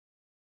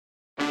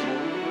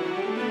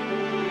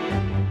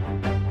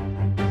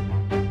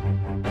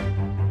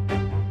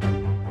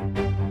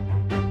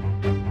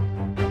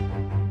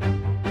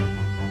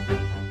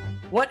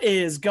What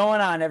is going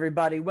on,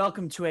 everybody?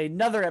 Welcome to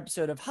another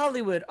episode of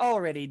Hollywood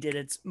Already Did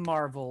Its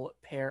Marvel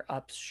Pair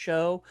Ups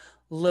show,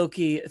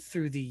 Loki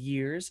Through the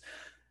Years,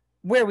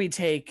 where we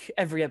take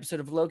every episode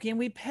of Loki and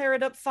we pair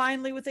it up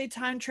finally with a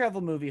time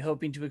travel movie,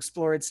 hoping to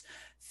explore its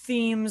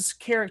themes,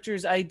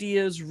 characters,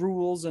 ideas,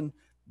 rules, and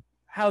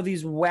how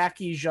these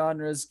wacky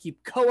genres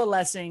keep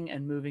coalescing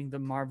and moving the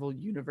Marvel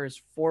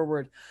universe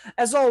forward.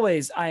 As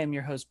always, I am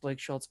your host, Blake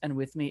Schultz, and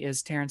with me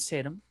is Terrence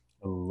Tatum.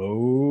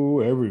 Hello,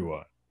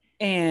 everyone.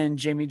 And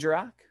Jamie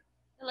Durock.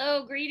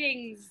 Hello,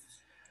 greetings.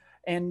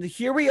 And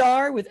here we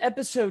are with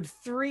episode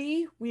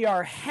 3. We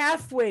are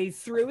halfway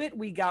through it.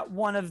 We got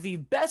one of the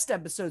best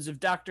episodes of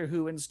Doctor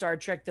Who and Star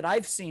Trek that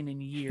I've seen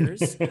in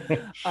years.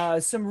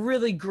 Some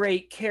really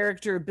great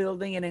character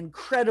building, an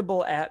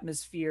incredible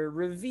atmosphere,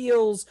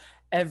 reveals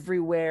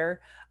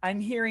everywhere. I'm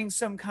hearing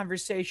some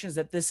conversations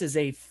that this is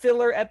a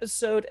filler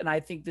episode, and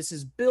I think this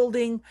is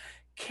building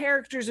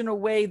characters in a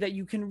way that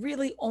you can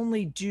really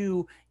only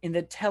do in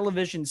the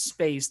television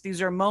space.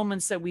 These are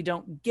moments that we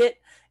don't get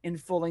in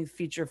full-length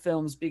feature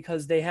films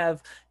because they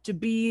have to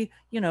be,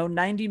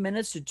 90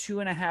 minutes to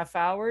 2.5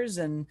 hours,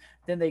 and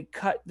then they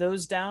cut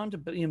those down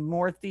to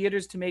more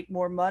theaters to make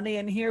more money.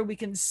 And here we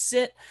can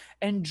sit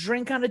and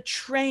drink on a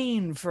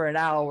train for an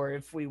hour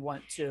if we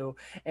want to.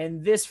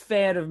 And this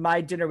fan of My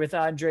Dinner with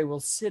Andre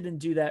will sit and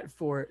do that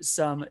for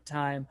some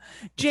time.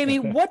 Jamie,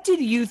 what did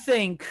you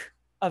think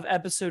of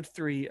episode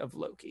 3 of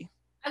Loki?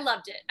 I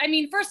loved it. I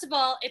mean, first of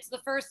all, it's the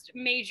first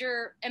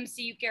major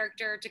MCU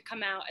character to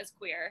come out as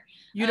queer.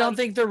 You don't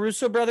think the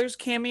Russo brothers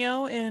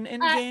cameo in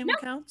Endgame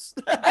counts?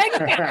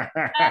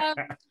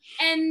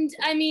 And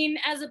I mean,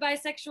 as a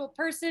bisexual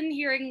person,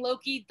 hearing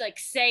Loki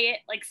say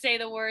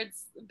the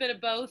words, a bit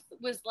of both,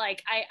 was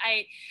like,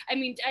 I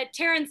mean,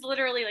 Terrence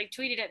literally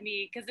tweeted at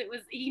me because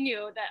he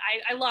knew that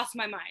I lost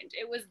my mind.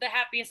 It was the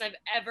happiest I've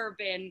ever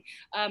been,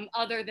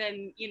 other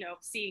than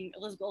seeing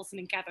Elizabeth Olsen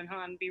and Catherine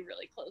Hahn be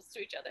really close to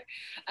each other.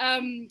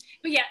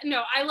 But yeah,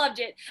 no, I loved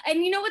it.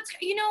 And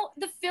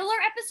the filler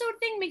episode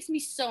thing makes me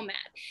so mad.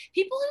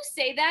 People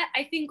who say that,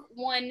 I think,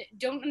 one,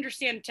 don't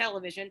understand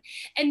television,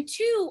 and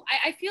two,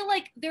 I feel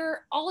like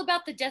they're all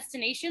about the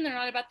destination. They're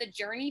not about the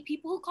journey.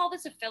 People who call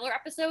this a filler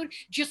episode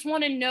just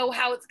want to know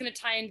how it's going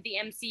to tie into the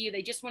MCU.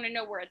 They just want to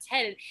know where it's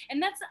headed.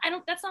 And that's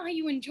not how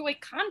you enjoy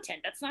content.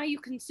 That's not how you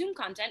consume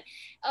content.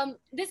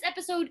 This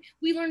episode,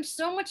 we learned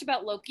so much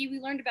about Loki. We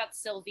learned about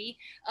Sylvie.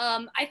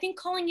 I think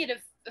calling it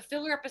a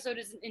filler episode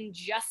is an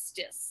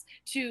injustice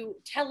to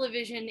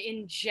television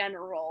in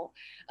general,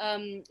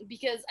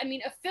 because I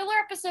mean, a filler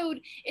episode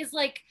is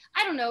I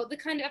don't know, the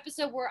kind of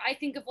episode where I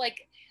think of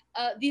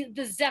the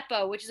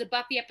Zeppo, which is a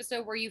Buffy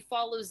episode where you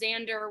follow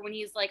Xander when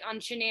he's on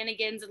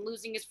shenanigans and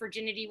losing his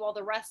virginity while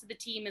the rest of the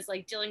team is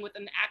dealing with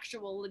an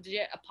actual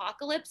legit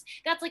apocalypse.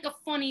 That's a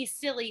funny,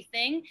 silly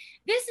thing.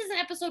 This is an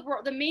episode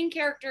where the main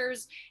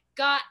characters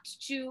got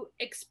to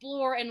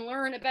explore and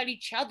learn about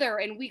each other,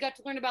 and we got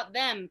to learn about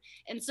them.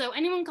 And so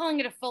anyone calling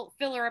it a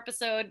filler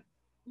episode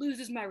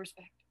loses my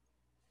respect.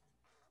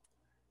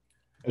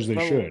 As they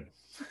should.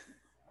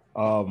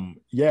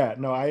 Yeah,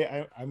 no,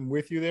 I'm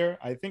with you there.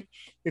 I think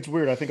it's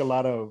weird. I think a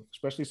lot of,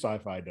 especially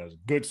sci-fi does,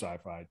 good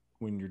sci-fi,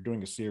 when you're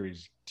doing a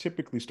series,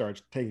 typically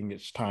starts taking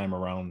its time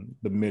around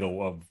the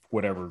middle of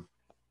whatever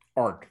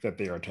arc that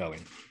they are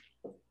telling.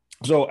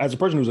 So as a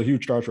person who's a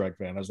huge Star Trek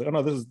fan, I was like, oh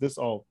no, this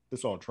all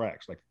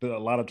tracks. A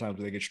lot of times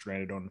they get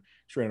stranded on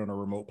a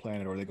remote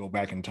planet, or they go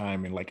back in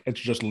time, and it's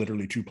just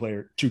literally two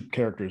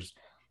characters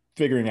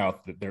figuring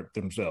out that they're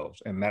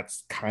themselves. And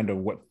that's kind of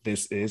what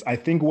this is. I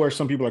think where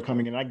some people are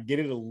coming in, I get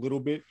it a little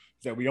bit,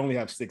 is that we only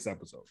have 6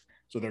 episodes.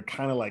 So they're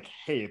kind of like,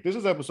 hey, if this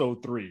is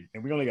episode 3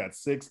 and we only got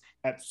 6,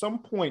 at some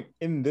point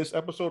in this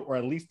episode, or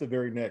at least the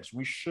very next,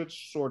 we should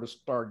sort of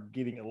start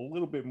getting a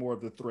little bit more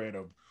of the thread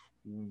of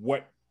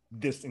what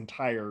this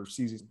entire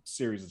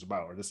series is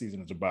about, or the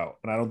season is about.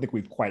 And I don't think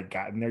we've quite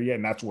gotten there yet.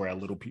 And that's where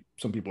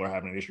some people are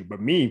having an issue. But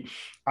me,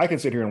 I can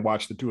sit here and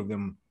watch the two of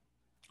them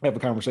have a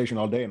conversation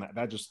all day, and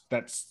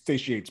that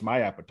satiates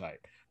my appetite.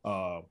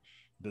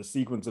 The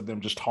sequence of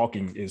them just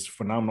talking is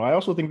phenomenal. I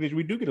also think that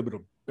we do get a bit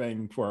of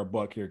bang for our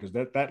buck here, because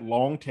that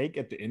long take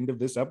at the end of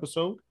this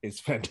episode is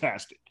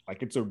fantastic.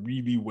 It's a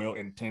really well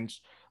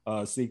intense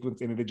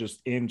sequence, and it just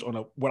ends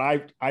on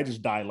I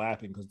just die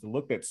laughing, because the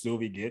look that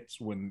Sylvie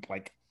gets when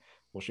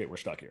well, shit, we're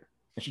stuck here.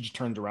 And she just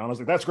turns around. I was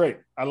like, that's great.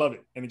 I love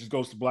it. And it just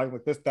goes to black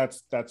like this.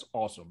 That's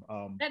awesome.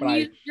 That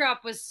music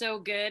drop was so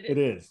good. It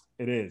is.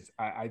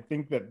 I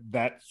think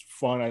that's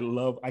fun.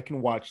 I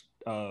can watch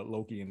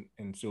Loki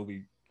and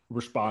Sylvie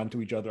respond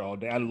to each other all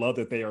day. I love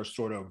that they are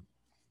sort of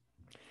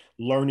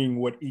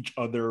learning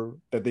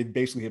that they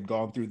basically have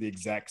gone through the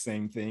exact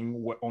same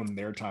thing on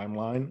their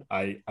timeline.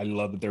 I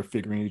love that they're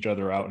figuring each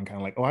other out and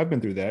kind of oh, I've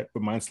been through that,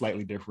 but mine's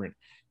slightly different.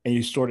 And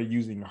you're sort of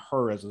using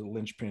her as a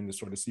linchpin to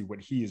sort of see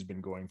what he has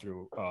been going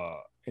through.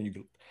 And you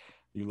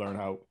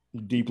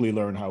deeply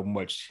learn how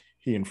much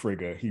he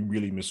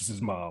really misses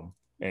his mom.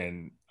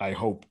 And I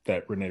hope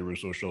that Rene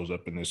Russo shows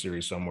up in this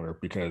series somewhere,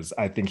 because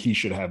I think he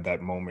should have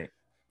that moment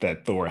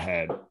that Thor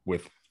had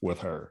with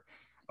her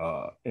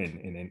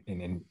in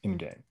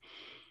Endgame.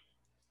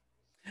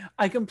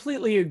 I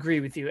completely agree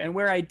with you. And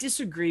where I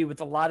disagree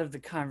with a lot of the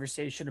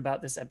conversation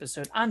about this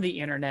episode on the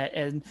internet,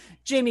 and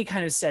Jamie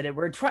kind of said it,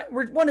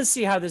 we want to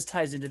see how this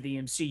ties into the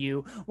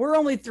MCU. We're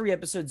only 3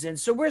 episodes in,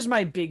 so where's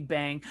my big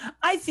bang?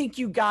 I think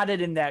you got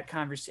it in that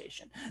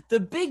conversation. The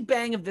big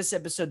bang of this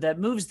episode that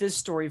moves this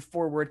story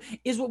forward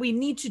is what we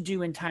need to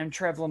do in time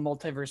travel and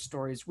multiverse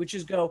stories, which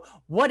is go,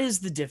 what is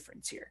the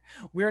difference here?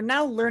 We're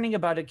now learning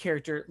about a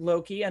character,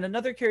 Loki, and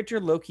another character,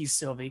 Loki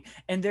Sylvie,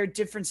 and their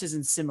differences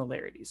and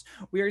similarities.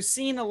 We are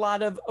seeing a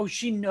lot of, oh,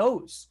 she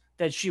knows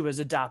that she was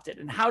adopted.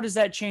 And how does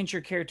that change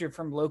her character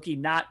from Loki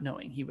not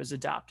knowing he was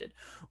adopted?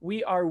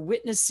 We are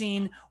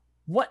witnessing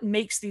what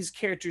makes these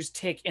characters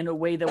tick in a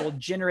way that will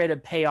generate a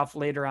payoff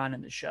later on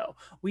in the show.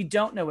 We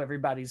don't know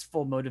everybody's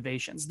full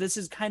motivations. This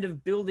is kind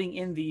of building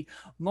in the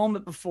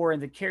moment before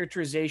and the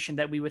characterization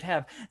that we would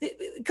have.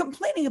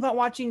 Complaining about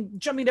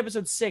jumping to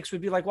episode 6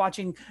 would be like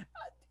watching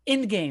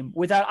Endgame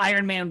without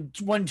Iron Man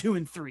 1, 2,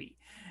 and 3.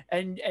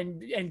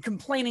 And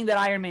complaining that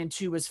Iron Man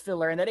 2 was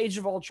filler and that Age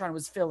of Ultron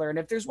was filler. And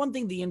if there's one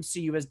thing the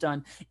MCU has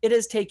done, it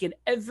has taken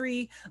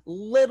every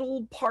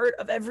little part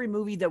of every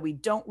movie that we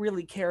don't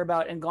really care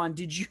about and gone,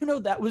 did you know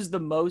that was the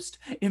most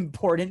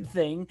important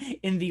thing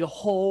in the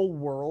whole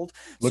world?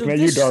 Looking at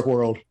you, Dark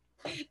World.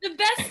 The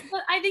best,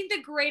 I think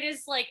the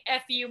greatest like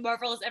FU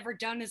Marvel has ever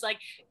done is like,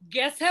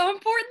 guess how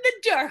important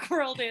the Dark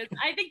World is.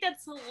 I think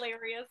that's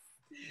hilarious.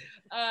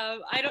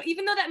 I don't,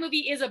 even though that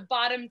movie is a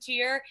bottom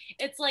tier,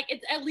 it's like,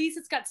 it's at least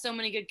it's got so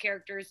many good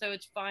characters, so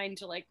it's fine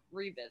to like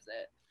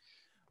revisit.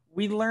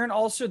 We learn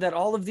also that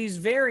all of these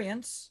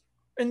variants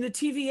in the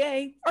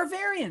TVA are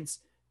variants.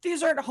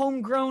 These aren't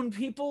homegrown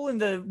people in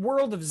the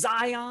world of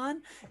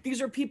Zion.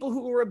 These are people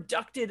who were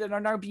abducted and are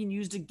now being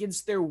used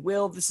against their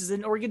will. This is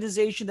an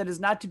organization that is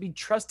not to be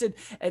trusted,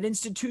 an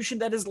institution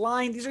that is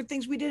lying. These are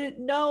things we didn't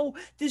know.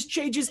 This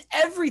changes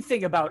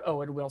everything about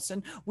Owen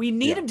Wilson. We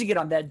need him to get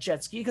on that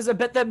jet ski because I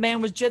bet that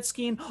man was jet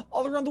skiing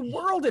all around the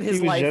world in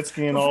his life. He was jet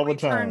skiing all the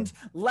time. Turned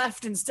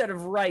left instead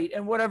of right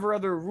and whatever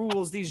other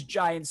rules these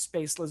giant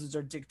space lizards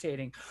are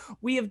dictating.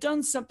 We have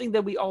done something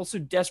that we also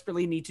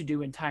desperately need to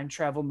do in time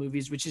travel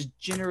movies, which is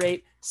generate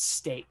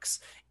stakes.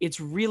 It's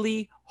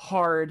really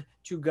hard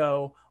to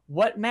go,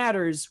 what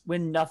matters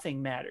when nothing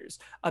matters?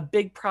 A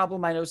big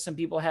problem I know some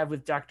people have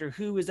with Doctor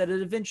Who is that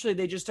eventually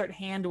they just start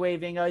hand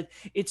waving.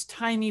 It's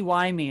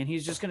timey-wimey, and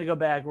he's just going to go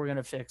back. We're going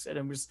to fix it.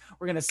 And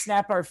we're going to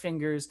snap our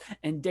fingers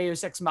and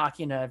Deus Ex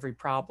Machina every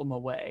problem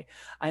away.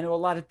 I know a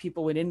lot of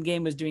people when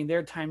Endgame was doing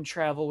their time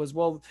travel was,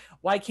 well,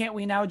 why can't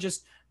we now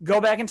just go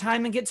back in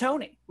time and get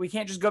Tony? We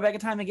can't just go back in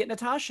time and get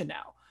Natasha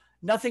now.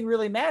 Nothing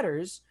really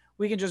matters.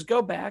 We can just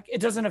go back. It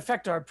doesn't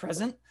affect our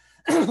present.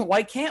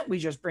 Why can't we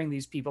just bring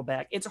these people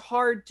back? It's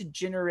hard to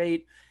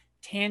generate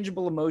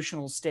tangible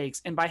emotional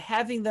stakes. And by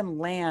having them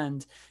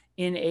land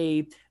in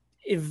a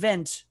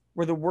event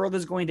where the world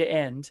is going to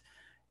end,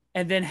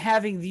 and then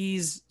having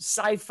these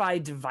sci-fi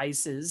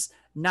devices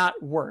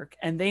not work,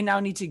 and they now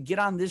need to get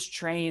on this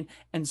train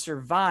and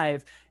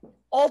survive,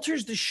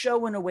 alters the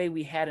show in a way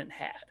we hadn't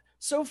had.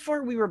 So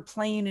far, we were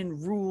playing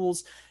in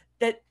rules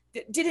that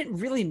it didn't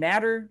really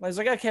matter. I was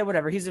like, okay,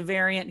 whatever. He's a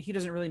variant. He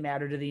doesn't really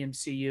matter to the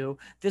MCU.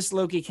 This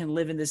Loki can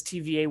live in this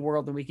TVA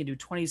world, and we can do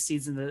 20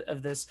 seasons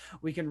of this.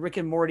 We can Rick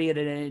and Morty it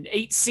in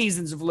 8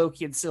 seasons of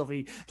Loki and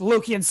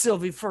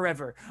Sylvie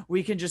forever.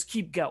 We can just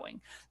keep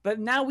going. But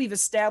now we've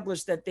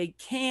established that they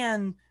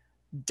can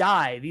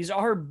die. These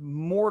are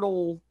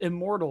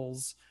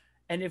immortals.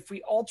 And if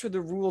we alter the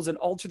rules and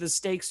alter the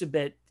stakes a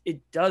bit, it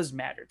does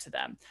matter to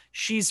them.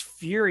 She's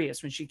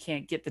furious when she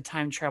can't get the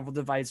time travel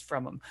device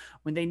from them.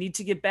 When they need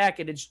to get back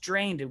and it's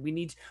drained, and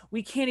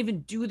we can't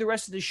even do the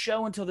rest of the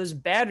show until this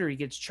battery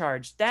gets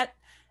charged. That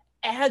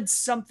adds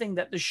something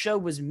that the show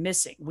was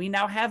missing. We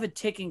now have a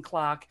ticking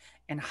clock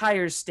and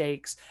higher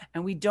stakes,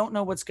 and we don't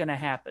know what's going to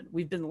happen.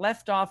 We've been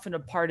left off in a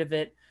part of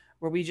it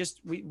where we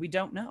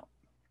don't know.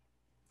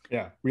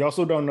 Yeah, we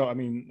also don't know. I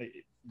mean,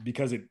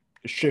 because it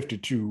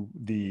shifted to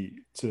the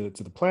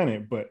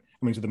planet,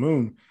 to the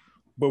moon,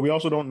 but we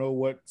also don't know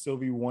what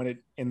Sylvie wanted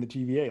in the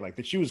TVA. Like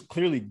that, she was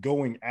clearly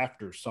going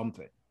after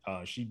something.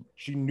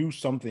 She knew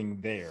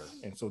something there,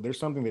 and so there's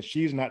something that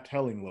she's not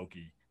telling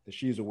Loki that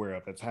she's aware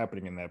of that's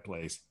happening in that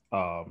place.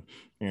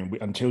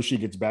 Until she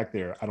gets back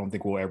there, I don't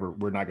think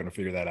we're not going to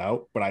figure that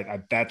out. But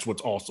I that's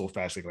what's also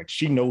fascinating. Like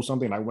she knows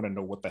something. I want to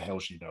know what the hell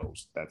she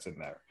knows that's in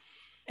there.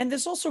 And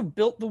this also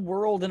built the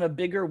world in a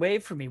bigger way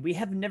for me. We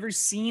have never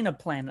seen a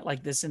planet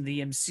like this in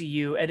the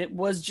MCU, and it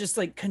was just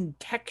like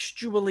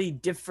contextually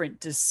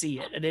different to see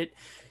it. And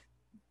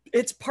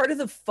it's part of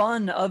the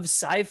fun of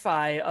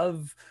sci-fi,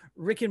 of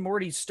Rick and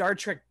Morty, Star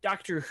Trek,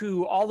 Doctor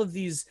Who, all of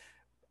these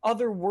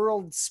other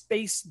world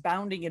space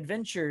bounding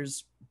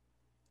adventures,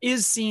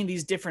 is seeing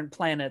these different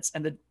planets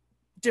and the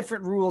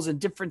different rules and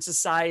different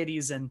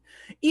societies, and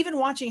even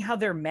watching how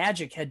their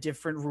magic had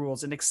different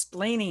rules and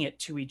explaining it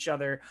to each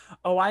other.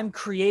 Oh, I'm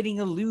creating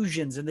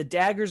illusions and the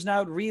dagger's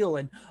not real.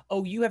 And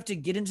oh, you have to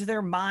get into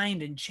their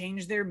mind and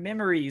change their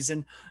memories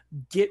and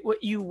get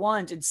what you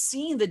want. And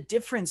seeing the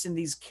difference in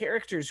these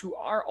characters who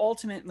are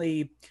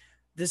ultimately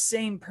the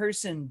same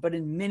person, but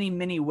in many,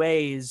 many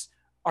ways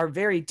are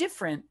very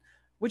different,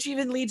 which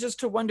even leads us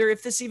to wonder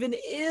if this even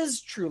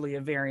is truly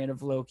a variant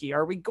of Loki.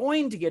 Are we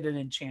going to get an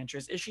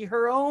Enchantress? Is she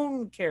her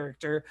own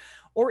character?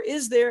 Or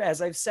is there,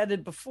 as I've said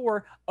it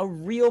before, a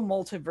real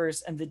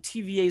multiverse, and the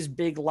TVA's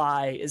big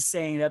lie is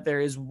saying that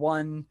there is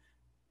one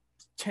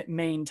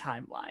main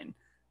timeline?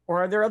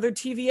 Or are there other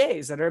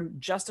TVAs that are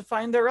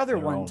justifying their other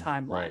one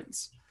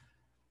timelines? Right.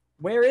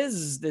 Where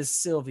is this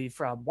Sylvie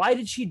from? Why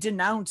did she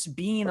denounce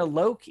being a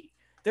Loki?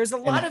 There's a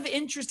lot of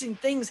interesting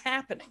things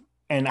happening.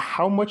 And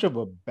how much of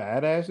a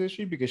badass is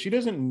she? Because she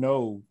doesn't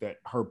know that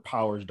her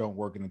powers don't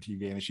work in the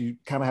TVA. And she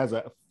kind of has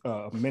a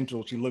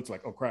mental, she looks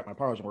like, oh crap, my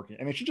powers aren't working.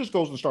 And then she just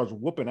goes and starts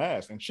whooping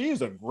ass. And she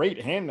is a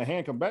great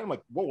hand-to-hand combatant. I'm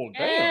like, whoa,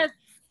 damn.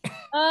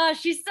 Yes.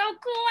 She's so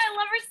cool. I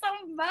love her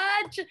so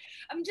much.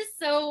 I'm just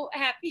so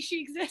happy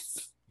she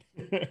exists.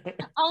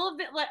 All of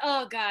it, like,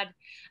 oh God.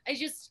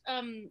 It's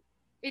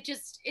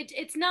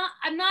not,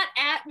 I'm not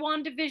at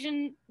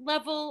WandaVision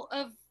level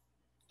of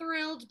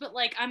thrilled, but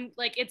like I'm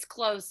like, it's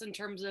close in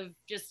terms of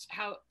just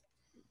how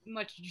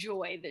much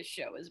joy this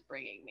show is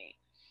bringing me.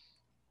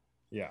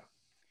 Yeah.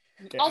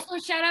 Also,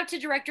 shout out to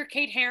director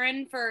Kate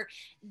Herron for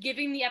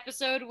giving the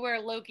episode where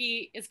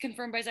Loki is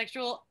confirmed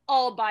bisexual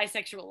all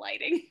bisexual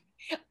lighting.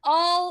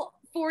 All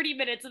 40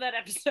 minutes of that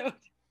episode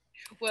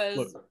was.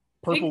 Look,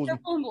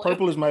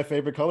 purple is my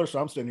favorite color, so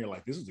I'm sitting here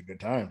like, this is a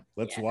good time.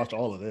 Let's watch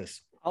all of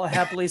this. I'll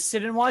happily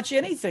sit and watch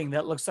anything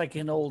that looks like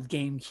an old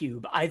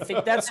GameCube. I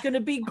think that's going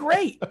to be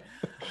great.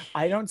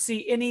 I don't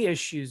see any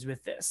issues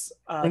with this.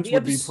 Prince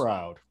would be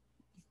proud.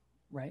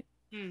 Right.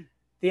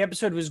 The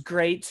episode was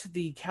great.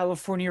 The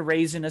California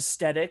raisin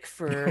aesthetic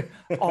for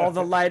all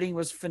the lighting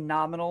was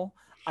phenomenal.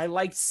 I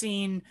liked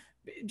seeing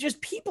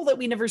just people that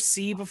we never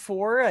see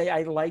before.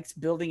 I liked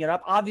building it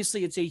up.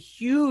 Obviously, it's a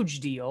huge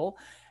deal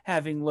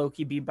having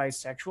Loki be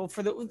bisexual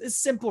for the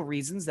simple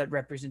reasons that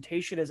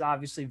representation is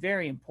obviously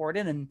very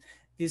important, and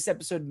this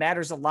episode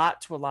matters a lot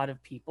to a lot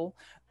of people.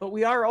 But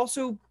we are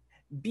also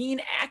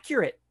being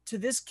accurate to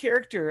this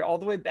character all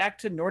the way back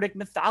to Nordic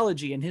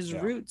mythology and his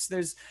roots.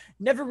 There's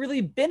never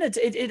really been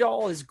it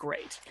all is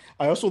great.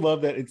 I also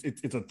love that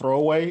it's a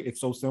throwaway. It's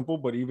so simple,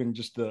 but even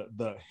just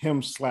the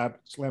him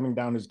slamming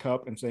down his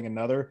cup and saying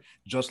another,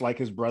 just like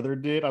his brother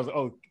did. I was like,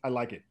 oh, I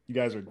like it. You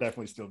guys are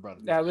definitely still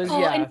brothers. That was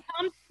and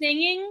Tom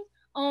singing.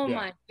 Oh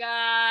my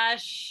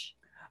gosh.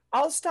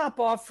 I'll stop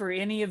off for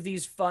any of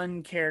these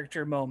fun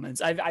character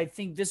moments. I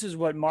think this is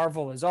what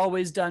Marvel has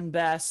always done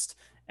best.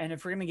 And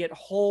if we're going to get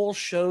whole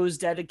shows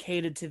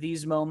dedicated to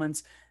these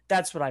moments,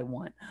 that's what I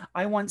want.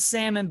 I want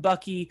Sam and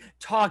Bucky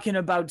talking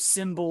about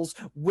symbols,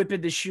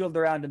 whipping the shield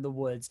around in the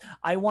woods.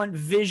 I want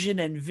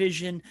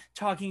Vision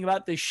talking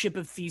about the ship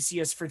of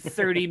Theseus for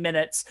 30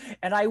 minutes.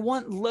 And I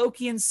want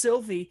Loki and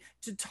Sylvie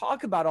to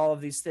talk about all of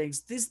these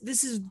things.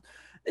 This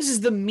is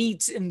the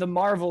meat in the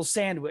Marvel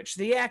sandwich.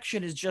 The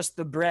action is just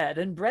the bread,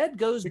 and bread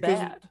goes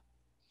bad.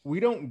 We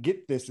don't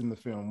get this in the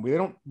film. We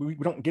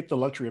don't get the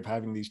luxury of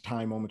having these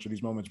time moments or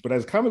these moments. But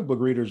as comic book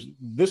readers,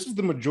 this is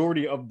the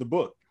majority of the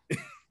book.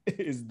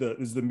 is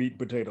the meat and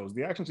potatoes.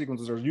 The action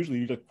sequences are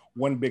usually just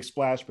one big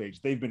splash page.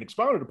 They've been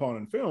expounded upon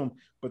in film,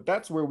 but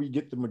that's where we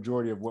get the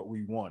majority of what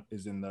we want,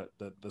 is in the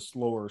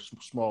slower,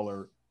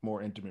 smaller,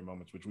 more intimate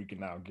moments, which we can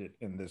now get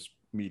in this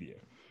media.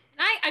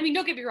 I mean,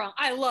 don't get me wrong.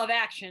 I love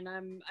action.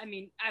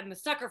 I'm a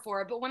sucker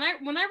for it. But when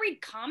I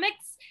read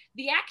comics,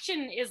 the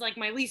action is like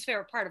my least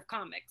favorite part of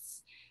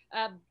comics,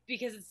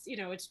 because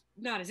it's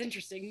not as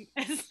interesting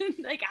as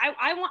like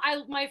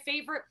my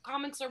favorite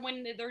comics are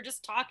when they're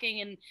just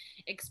talking and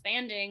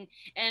expanding,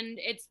 and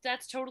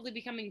that's totally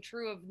becoming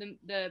true of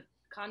the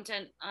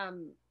content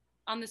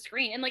on the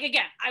screen. And like,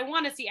 again, I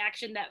want to see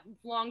action. That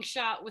long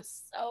shot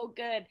was so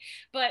good,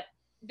 but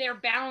they're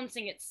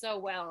balancing it so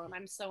well, and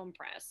I'm so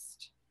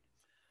impressed.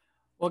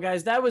 Well,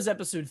 guys, that was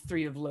episode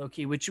 3 of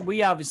Loki, which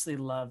we obviously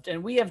loved.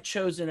 And we have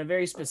chosen a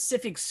very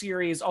specific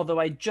series, although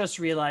I just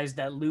realized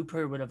that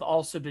Looper would have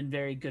also been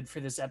very good for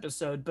this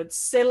episode. But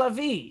c'est la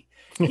vie.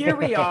 Here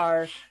we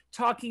are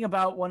talking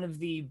about one of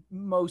the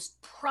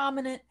most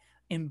prominent,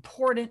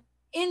 important,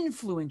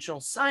 influential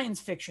science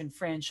fiction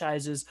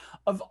franchises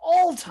of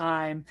all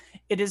time.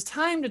 It is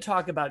time to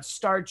talk about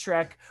Star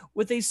Trek,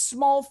 with a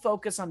small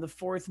focus on the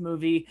 4th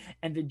movie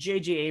and the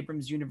J.J.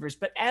 Abrams universe.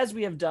 But as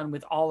we have done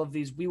with all of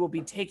these, we will be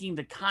taking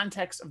the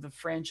context of the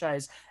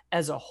franchise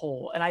as a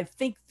whole. And I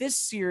think this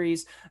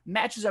series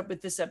matches up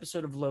with this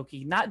episode of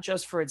Loki, not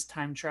just for its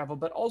time travel,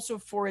 but also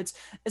for its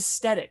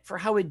aesthetic, for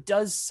how it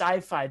does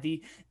sci-fi,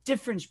 the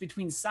difference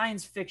between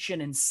science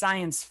fiction and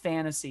science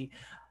fantasy.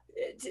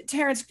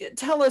 Terrence,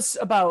 tell us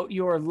about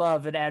your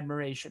love and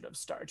admiration of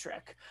Star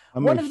Trek.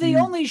 One of the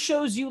only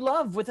shows you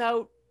love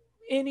without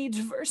any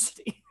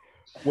diversity.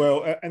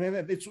 Well, and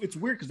then it's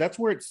weird because that's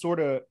where it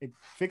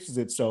fixes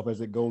itself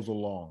as it goes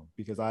along.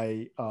 Because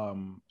I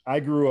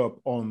grew up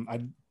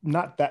I'm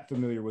not that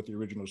familiar with the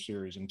original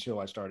series until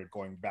I started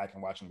going back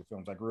and watching the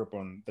films. I grew up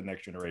on The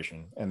Next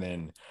Generation, and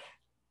then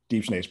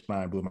Deep Space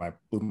Nine blew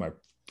my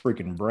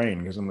freaking brain,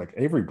 because I'm like,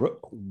 Avery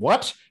Brooks,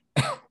 what?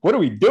 What are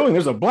we doing?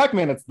 There's a black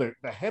man that's the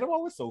head of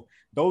all this. So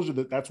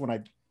that's when I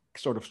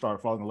sort of started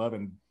falling in love.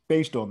 And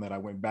based on that, I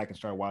went back and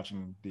started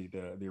watching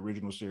the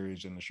original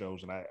series and the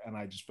shows, and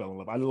I just fell in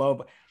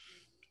love.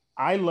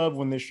 I love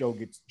when this show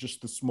gets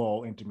just the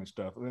small, intimate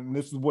stuff. And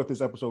this is what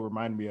this episode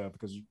reminded me of,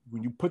 because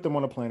when you put them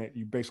on a planet,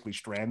 you basically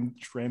strand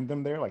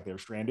them there, like they're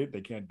stranded.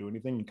 They can't do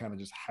anything. You kind of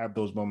just have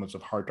those moments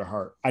of heart to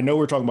heart. I know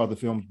we're talking about the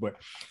films, but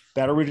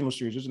that original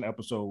series, there's an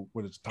episode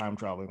where it's a time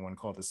traveling one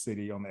called The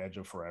City on the Edge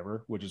of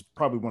Forever, which is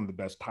probably one of the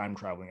best time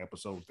traveling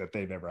episodes that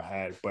they've ever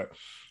had. But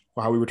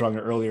how we were talking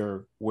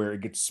earlier, where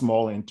it gets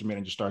small, intimate,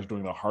 and just starts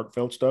doing the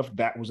heartfelt stuff,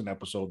 that was an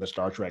episode that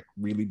Star Trek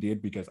really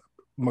did, because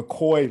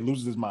McCoy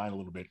loses his mind a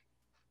little bit,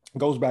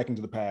 goes back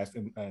into the past,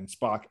 and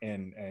Spock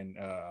and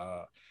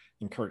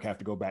Kirk have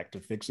to go back to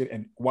fix it.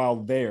 And while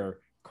there,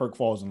 Kirk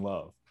falls in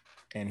love,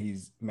 and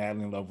he's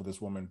madly in love with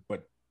this woman.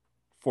 But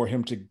for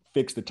him to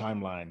fix the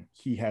timeline,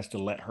 he has to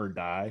let her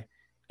die.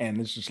 And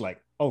it's just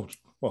like, oh,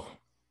 well,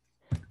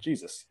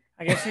 Jesus.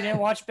 I guess you didn't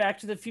watch Back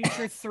to the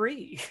Future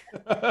 3.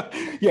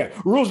 Yeah,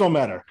 rules don't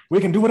matter. We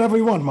can do whatever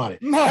we want, Marty.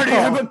 Marty,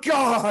 I'm a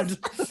god.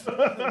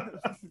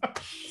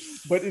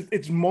 But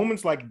it's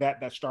moments like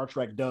that Star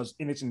Trek does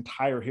in its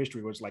entire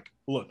history, where it's like,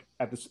 look,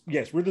 at this,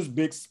 yes, we're this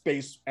big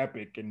space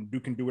epic and you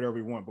can do whatever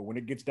we want, but when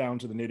it gets down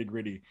to the nitty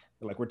gritty,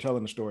 like, we're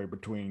telling a story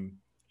between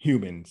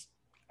humans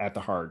at the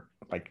heart,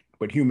 like,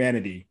 but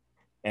humanity,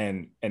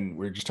 and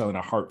we're just telling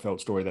a heartfelt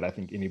story that I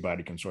think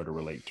anybody can sort of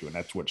relate to, and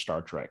that's what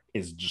Star Trek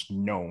is just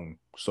known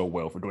so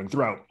well for doing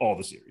throughout all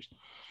the series.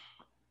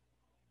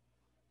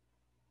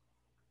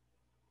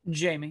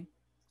 Jamie.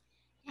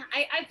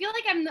 I feel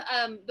like I'm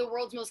the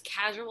world's most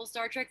casual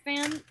Star Trek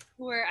fan,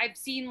 where I've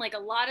seen like a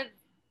lot of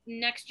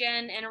next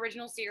gen and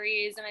original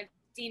series, and I've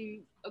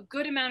seen a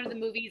good amount of the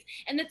movies.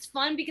 And it's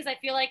fun because I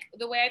feel like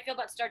the way I feel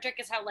about Star Trek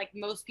is how like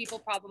most people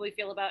probably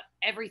feel about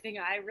everything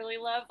I really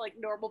love, like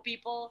normal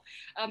people,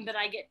 that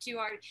I get too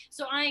hard.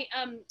 So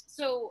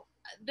so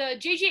the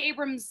J.J.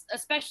 Abrams,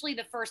 especially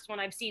the first one,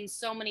 I've seen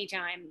so many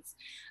times.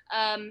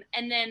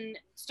 And then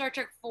Star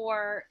Trek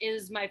 4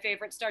 is my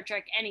favorite Star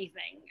Trek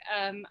anything.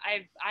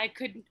 I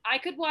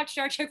could watch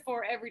Star Trek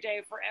 4 every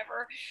day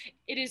forever.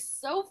 It is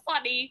so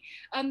funny.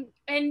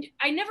 And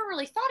I never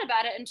really thought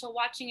about it until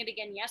watching it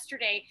again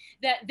yesterday,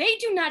 that they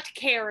do not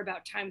care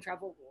about time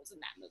travel rules in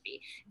that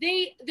movie.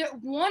 The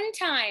one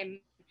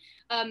time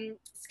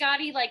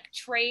Scotty like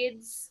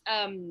trades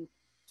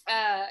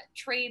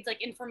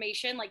like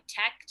information, like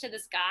tech, to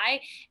this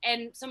guy,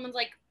 and someone's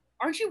like,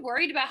 aren't you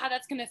worried about how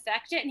that's going to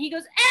affect it? And he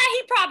goes,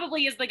 he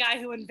probably is the guy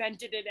who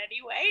invented it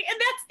anyway. And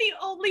that's the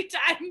only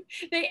time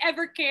they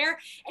ever care.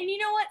 And you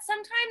know what?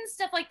 Sometimes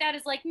stuff like that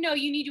is like, no,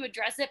 you need to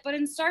address it. But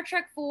in Star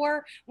Trek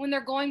 4, when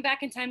they're going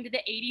back in time to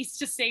the 80s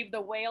to save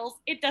the whales,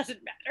 it doesn't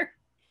matter.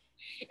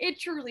 It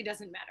truly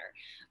doesn't matter.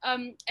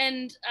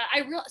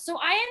 So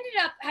I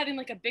ended up having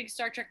like a big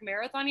Star Trek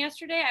marathon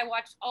yesterday. I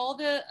watched all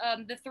the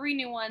 3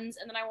 new ones,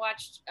 and then I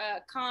watched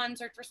Khan,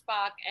 Search for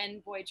Spock,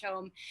 and Voyage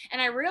Home.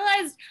 And I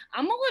realized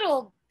I'm a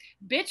little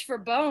bitch for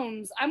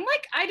Bones. I'm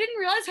like, I didn't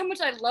realize how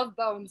much I love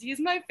Bones. He's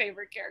my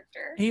favorite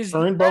character. He's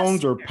current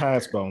Bones or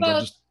past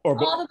Bones? All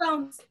the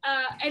Bones,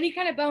 any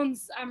kind of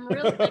Bones. I'm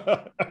really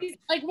like, he's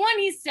like, one,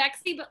 he's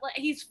sexy, but like,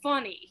 he's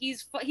funny.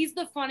 He's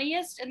the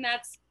funniest, and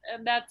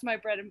that's my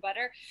bread and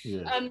butter.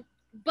 Yeah.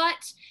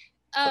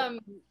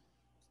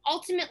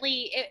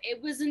 Ultimately,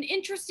 it was an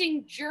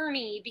interesting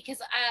journey,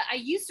 because I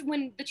used to,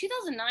 when the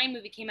 2009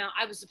 movie came out,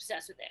 I was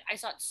obsessed with it. I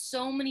saw it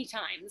so many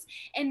times,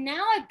 and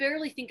now I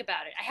barely think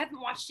about it. I haven't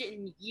watched it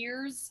in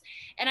years,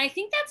 and I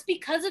think that's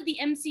because of the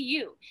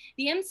MCU.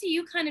 The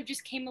MCU kind of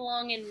just came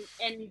along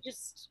and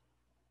just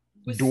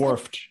was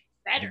dwarfed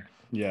better.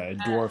 Yeah, it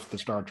dwarfed the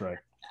Star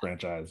Trek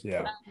franchise.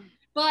 Yeah.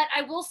 But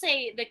I will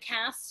say the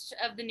cast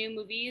of the new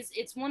movies,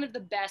 it's one of the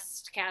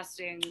best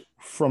casting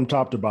from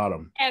top to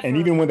bottom ever. And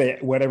even when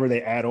whatever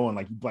they add on,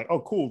 like oh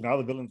cool, now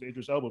the villain's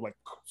Idris Elba, like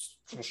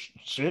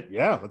shit,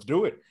 yeah, let's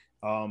do it.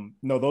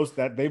 No,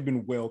 they've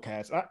been well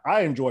cast.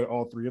 I enjoy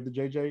all 3 of the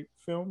JJ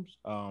films.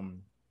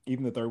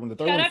 Even the third one. The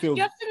third one feels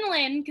Justin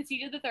Lin, because he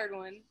did the third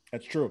one.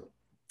 That's true.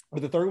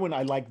 But the third one,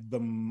 I like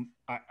the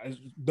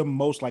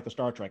most, like a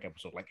Star Trek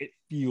episode. Like, it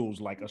feels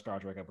like a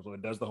Star Trek episode.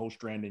 It does the whole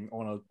stranding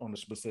on a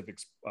specific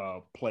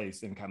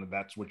place, and kind of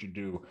that's what you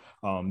do.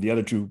 The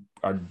other 2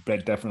 are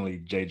definitely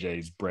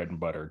JJ's bread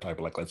and butter type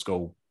of, like, let's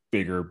go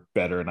bigger,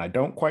 better. And I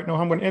don't quite know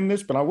how I'm going to end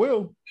this, but I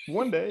will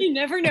one day. You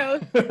never know.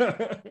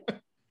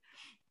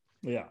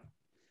 Yeah.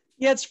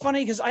 Yeah, it's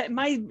funny because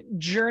my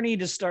journey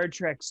to Star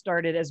Trek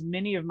started, as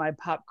many of my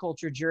pop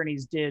culture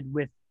journeys did,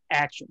 with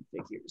action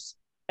figures.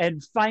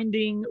 And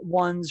finding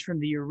ones from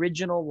the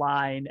original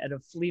line at a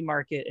flea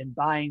market and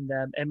buying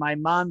them, and my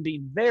mom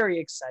being very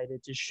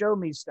excited to show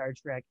me Star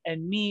Trek,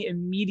 and me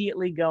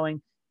immediately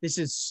going, this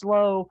is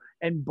slow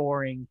and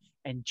boring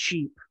and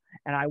cheap,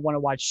 and I want to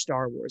watch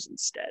Star Wars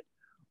instead.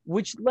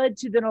 Which led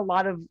to then a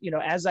lot of,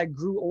 as I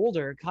grew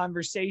older,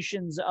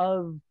 conversations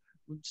of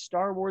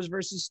Star Wars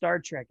versus Star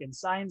Trek, and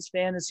science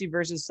fantasy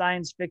versus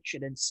science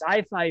fiction, and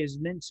sci-fi is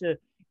meant to,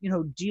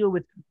 deal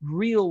with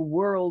real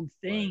world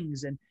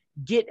things, and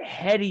get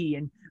heady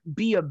and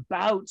be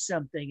about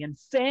something, and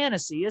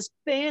fantasy is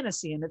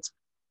fantasy and it's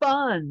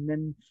fun.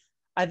 And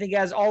I think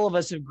as all of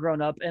us have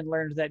grown up and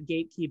learned that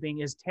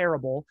gatekeeping is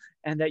terrible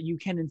and that you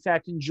can in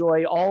fact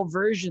enjoy all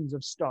versions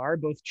of Star,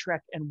 both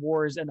Trek and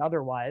Wars and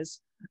otherwise,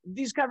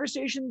 these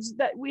conversations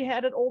that we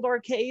had at old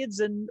arcades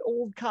and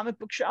old comic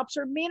book shops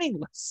are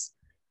meaningless.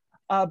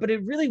 But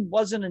it really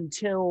wasn't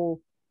until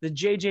the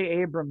J.J.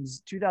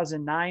 Abrams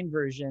 2009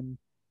 version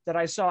that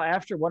I saw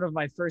after one of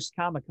my first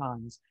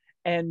Comic-Cons,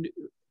 and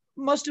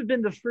must have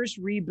been the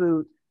first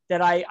reboot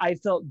that I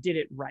felt did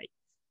it right,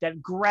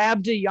 that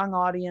grabbed a young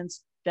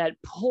audience, that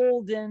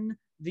pulled in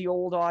the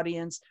old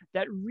audience,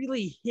 that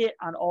really hit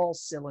on all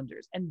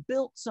cylinders and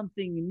built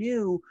something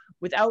new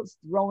without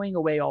throwing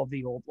away all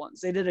the old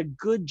ones. They did a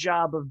good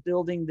job of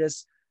building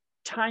this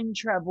time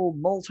travel,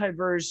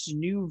 multiverse,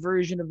 new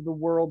version of the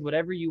world,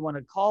 whatever you want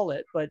to call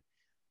it. But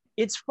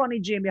it's funny,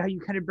 Jamie, how you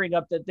kind of bring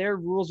up that their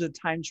rules of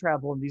time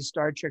travel in these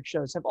Star Trek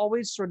shows have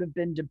always sort of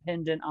been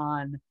dependent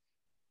on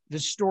the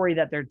story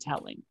that they're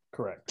telling.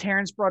 Correct.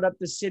 Terrence brought up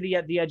The City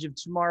at the Edge of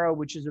Tomorrow,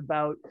 which is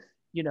about,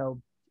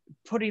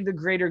 putting the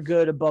greater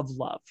good above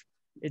love.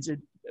 It's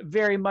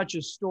very much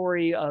a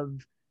story of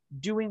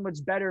doing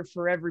what's better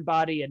for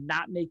everybody and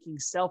not making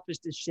selfish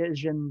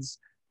decisions,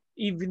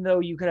 even though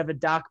you could have a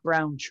Doc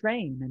Brown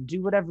train and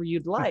do whatever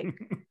you'd like.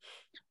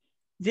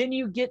 Then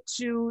you get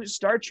to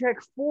Star Trek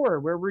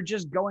 4, where we're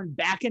just going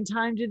back in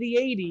time to the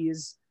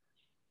 80s.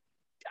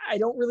 I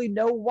don't really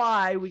know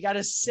why. We got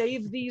to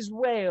save these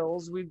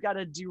whales. We've got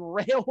to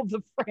derail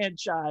the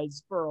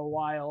franchise for a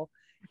while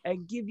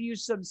and give you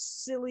some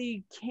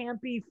silly,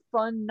 campy,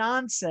 fun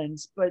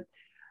nonsense. But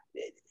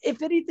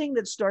if anything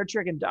that Star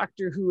Trek and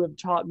Doctor Who have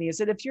taught me is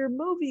that if your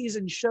movies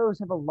and shows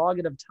have a long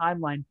enough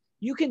timeline,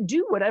 you can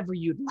do whatever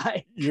you'd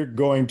like. You're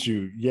going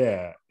to,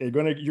 yeah.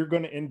 You're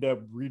gonna end up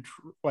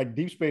like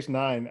Deep Space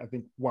Nine. I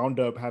think wound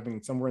up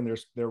having somewhere in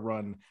their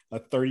run a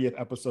 30th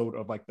episode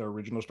of like the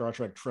original Star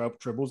Trek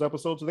Tribbles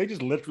episode. So they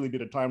just literally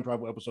did a time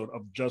travel episode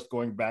of just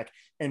going back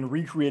and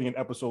recreating an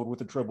episode with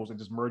the Tribbles and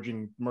just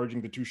merging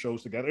the two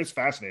shows together. It's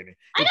fascinating.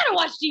 I gotta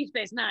watch Deep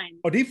Space Nine.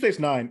 Oh, Deep Space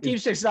Nine. Deep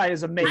Space Nine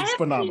is amazing. It's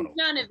phenomenal.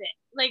 Seen none of it.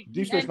 Like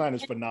Deep Space Nine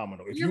is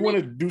phenomenal. If you want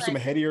to do some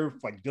headier,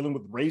 like dealing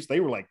with race,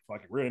 they were like,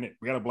 "Fuck it, we're in it.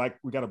 We got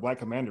a black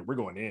commander. We're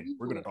going in.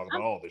 We're going to talk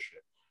about all this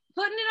shit."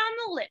 Putting it on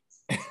the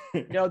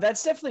list. No,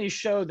 that's definitely a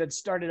show that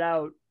started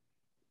out,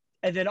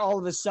 and then all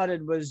of a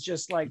sudden was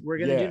just like, "We're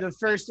going to do the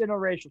first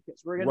interracial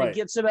kiss. We're going to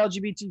get some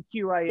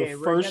LGBTQIA.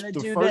 We're going to do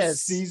this." The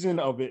first season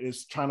of it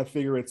is trying to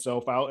figure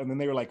itself out, and then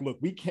they were like, "Look,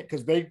 we can't,"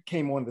 because they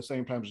came on at the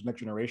same time as Next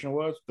Generation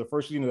was. The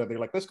first season of that, they're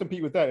like, "Let's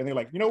compete with that," and they're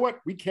like, "You know what?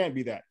 We can't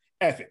be that.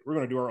 F it. We're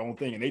going to do our own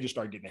thing." And they just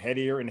started getting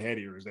headier and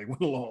headier as they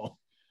went along.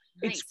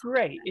 It's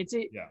great.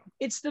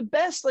 It's the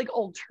best like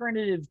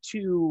alternative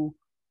to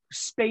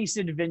space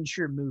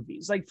adventure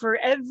movies. Like for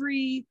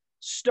every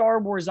Star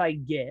Wars I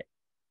get,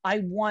 I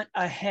want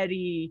a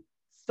heady,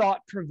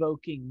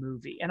 thought-provoking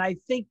movie. And I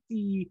think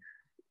the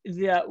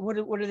what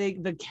are they,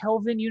 the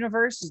Kelvin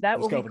universe? Is that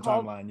what Kelvin we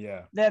call timeline?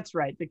 Yeah, that's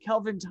right. The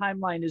Kelvin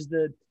timeline is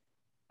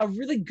a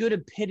really good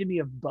epitome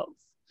of both,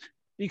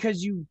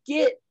 because you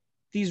get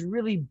these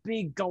really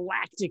big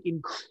galactic,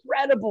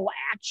 incredible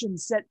action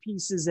set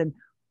pieces and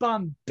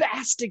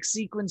bombastic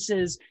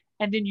sequences,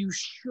 and then you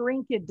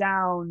shrink it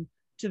down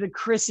to the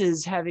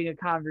Chris's having a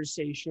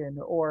conversation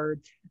or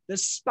the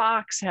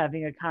Spocks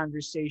having a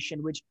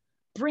conversation, which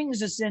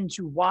brings us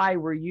into why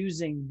we're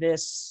using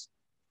this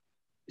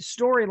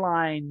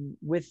storyline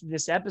with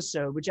this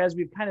episode, which, as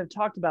we've kind of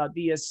talked about,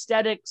 the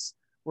aesthetics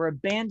were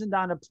abandoned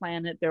on a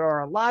planet. There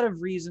are a lot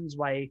of reasons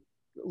why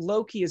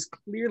Loki is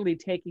clearly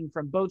taking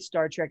from both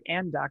Star Trek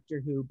and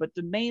Doctor Who, but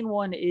the main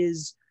one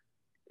is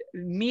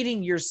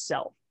meeting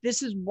yourself.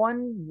 This is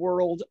one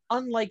world,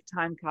 unlike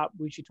Time Cop,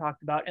 which you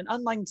talked about, and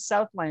unlike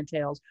Southland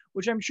Tales,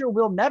 which I'm sure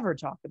we'll never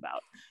talk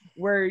about,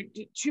 where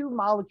two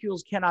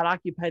molecules cannot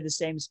occupy the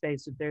same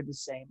space if they're the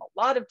same. A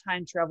lot of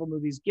time travel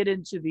movies get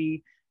into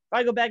if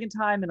I go back in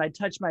time and I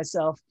touch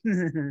myself,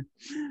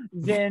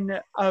 then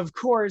of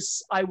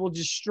course I will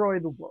destroy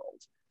the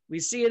world. We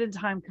see it in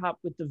Time Cop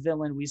with the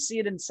villain. We see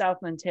it in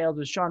Southland Tales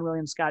with Sean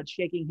William Scott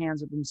shaking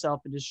hands with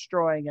himself and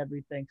destroying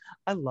everything.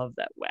 I love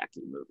that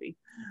wacky movie.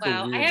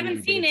 Wow, I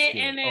haven't seen it,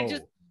 and it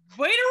just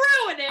way to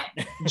ruin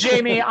it.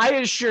 Jamie, I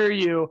assure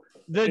you,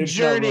 the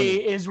journey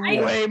is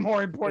way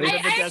more important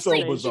than the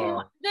destination. So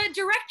bizarre. The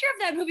director of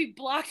that movie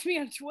blocked me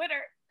on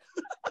Twitter.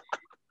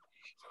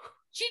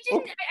 She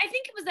didn't. I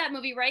think it was that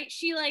movie, right?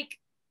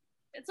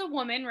 It's a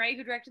woman, right,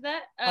 who directed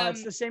that?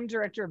 It's the same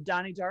director of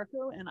Donnie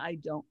Darko, and I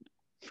don't know.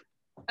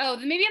 Oh,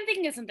 then maybe I'm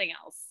thinking of something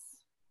else.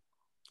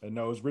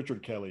 No, it was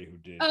Richard Kelly who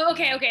did. Oh,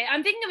 okay.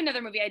 I'm thinking of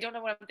another movie. I don't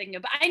know what I'm thinking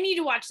of, but I need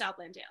to watch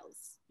Southland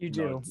Tales. You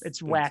do. No,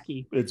 it's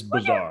wacky. It's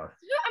bizarre.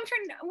 I'm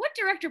trying to know what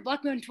director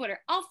blocked me on Twitter.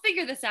 I'll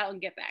figure this out and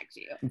get back to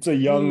you. It's a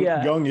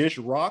youngish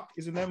Rock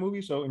is in that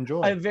movie, so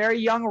enjoy. A very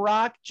young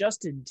Rock,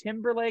 Justin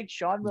Timberlake,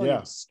 Sean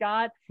William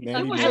Scott.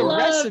 I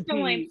love Sean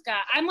William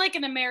Scott. I'm like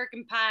an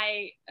American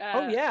Pie.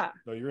 Oh yeah.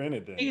 So you're in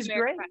it then. He's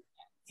great.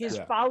 His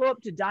Yeah.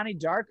 follow-up to Donnie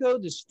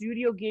Darko, the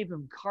studio gave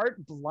him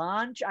carte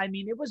blanche. I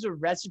mean, it was a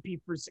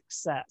recipe for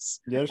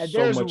success. There's And so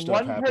there's much stuff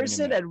one happening in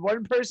person that. and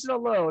one person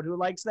alone who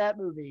likes that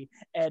movie,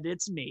 and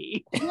it's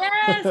me.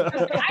 Yes, it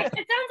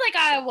sounds like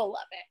I will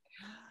love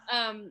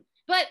it.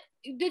 But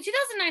the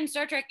 2009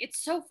 Star Trek,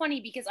 it's so funny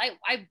because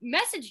I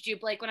messaged you,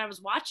 Blake, when I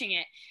was watching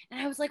it,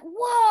 and I was like,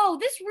 whoa,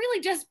 this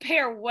really does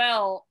pair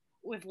well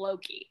with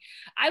Loki.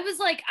 I was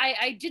like,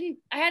 I didn't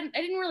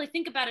really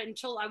think about it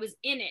until I was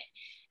in it.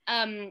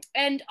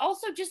 And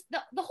also just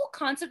the whole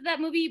concept of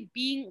that movie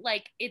being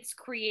like it's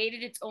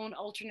created its own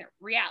alternate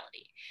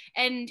reality,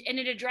 and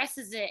it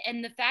addresses it,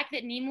 and the fact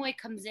that Nimoy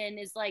comes in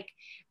is like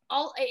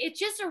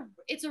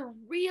it's a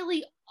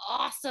really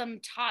awesome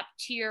top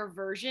tier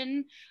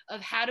version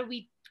of how do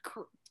we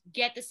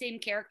get the same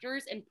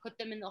characters and put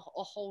them in a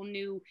whole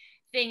new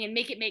thing and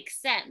make it make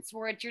sense,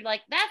 where you're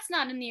like, that's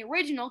not in the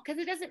original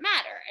because it doesn't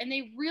matter, and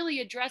they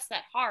really address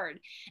that hard,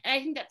 and I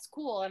think that's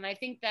cool, and I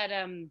think that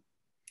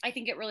I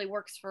think it really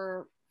works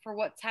for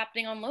what's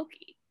happening on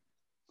Loki.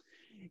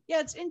 Yeah,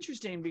 it's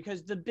interesting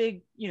because the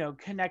big,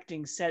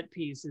 connecting set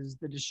piece is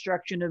the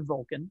destruction of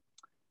Vulcan,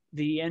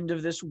 the end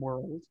of this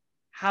world,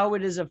 how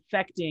it is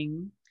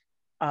affecting,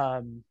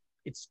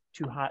 it's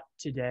too hot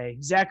today,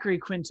 Zachary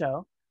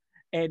Quinto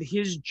and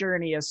his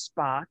journey as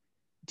Spock,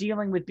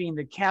 dealing with being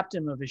the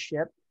captain of a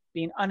ship,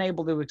 being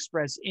unable to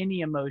express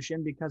any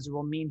emotion because it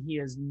will mean he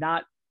is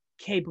not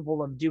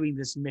capable of doing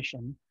this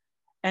mission.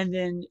 And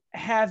then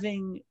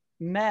having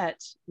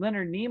met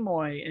Leonard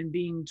Nimoy and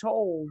being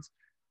told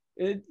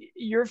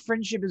your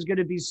friendship is going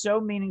to be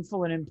so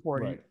meaningful and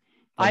important. Right.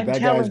 Like I'm that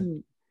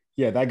telling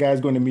that guy's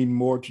going to mean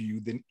more to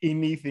you than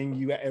anything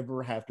you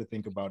ever have to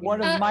think about.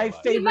 One of my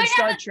favorite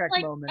Star Trek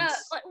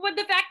moments. With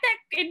the fact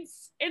that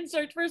in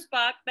Search for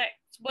Spock, that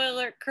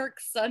spoiler,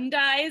 Kirk's son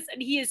dies,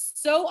 and he is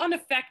so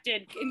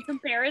unaffected in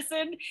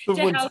comparison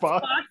to how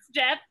Spock's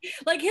death.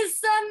 Like, his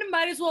son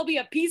might as well be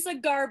a piece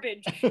of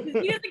garbage. He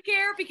doesn't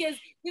care because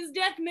his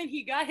death meant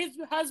he got his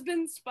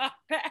husband Spock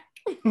back.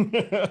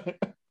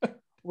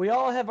 We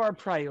all have our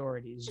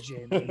priorities,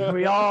 Jamie.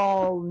 We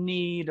all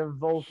need a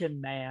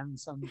Vulcan man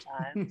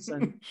sometimes.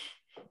 And,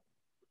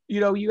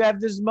 you have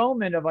this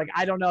moment of like,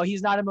 I don't know,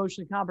 he's not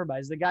emotionally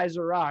compromised. The guy's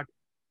a rock.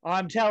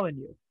 I'm telling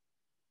you,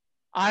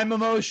 I'm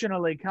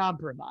emotionally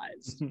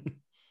compromised.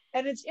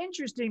 And it's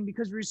interesting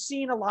because we're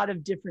seeing a lot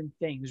of different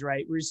things,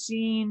 right? We're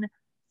seeing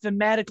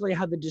thematically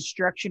how the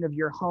destruction of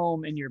your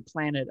home and your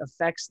planet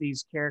affects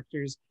these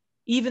characters,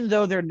 even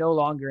though they're no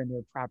longer in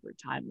their proper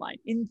timeline.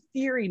 In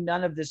theory,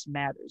 none of this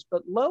matters.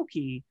 But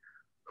Loki,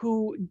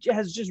 who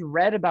has just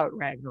read about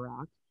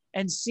Ragnarok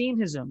and seen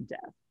his own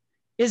death,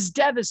 is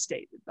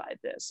devastated by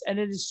this. And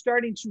it is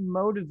starting to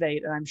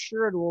motivate, and I'm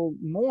sure it will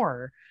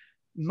more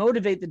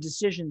motivate the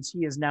decisions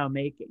he is now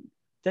making.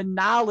 The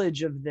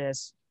knowledge of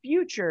this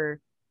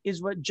future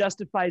is what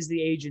justifies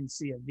the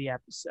agency of the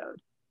episode.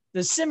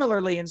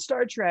 Similarly, in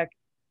Star Trek,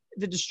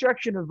 the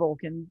destruction of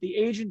Vulcan, the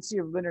agency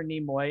of Leonard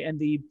Nimoy, and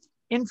the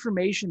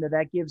information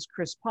that gives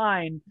Chris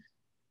Pine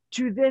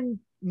to then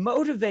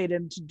motivate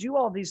him to do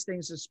all these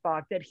things as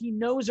Spock that he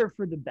knows are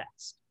for the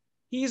best.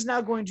 He's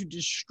now going to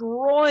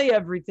destroy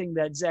everything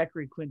that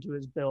Zachary Quinto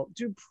has built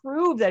to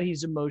prove that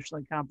he's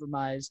emotionally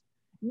compromised,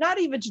 not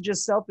even to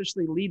just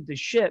selfishly lead the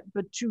ship,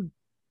 but to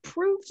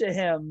prove to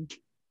him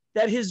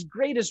that his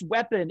greatest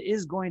weapon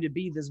is going to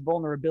be this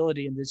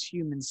vulnerability in this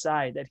human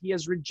side that he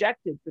has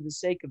rejected for the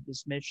sake of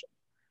this mission.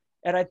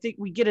 And I think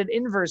we get an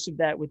inverse of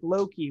that with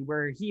Loki,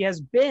 where he has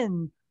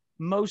been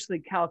mostly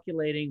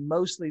calculating,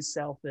 mostly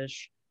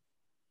selfish.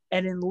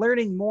 And in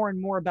learning more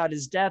and more about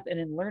his death, and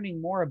in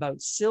learning more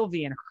about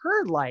Sylvie and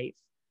her life,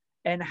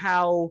 and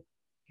how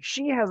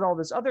she has all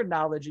this other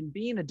knowledge and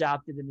being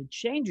adopted and the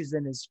changes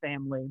in his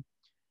family,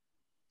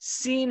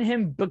 seeing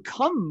him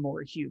become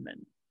more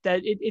human,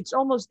 that it's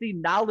almost the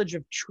knowledge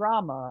of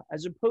trauma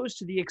as opposed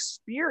to the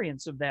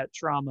experience of that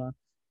trauma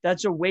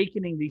that's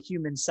awakening the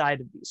human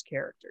side of these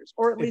characters,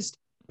 or at least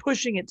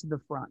pushing it to the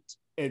front.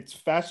 It's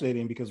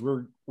fascinating because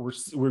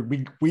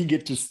we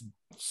get to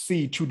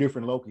see two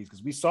different Lokis,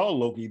 because we saw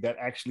Loki that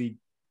actually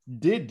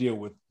did deal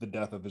with the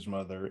death of his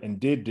mother and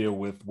did deal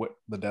with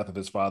the death of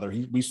his father.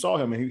 We saw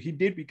him and he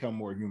did become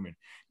more human.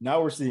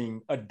 Now we're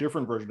seeing a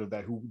different version of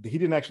that, who he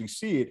didn't actually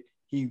see it.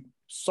 He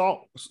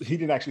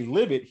didn't actually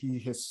live it. He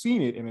has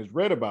seen it and has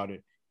read about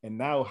it. And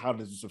now how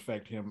does this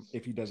affect him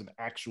if he doesn't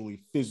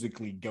actually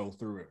physically go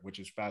through it, which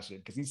is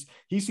fascinating, because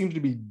he seems to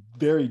be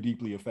very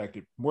deeply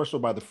affected, more so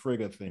by the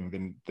Frigga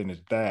thing than his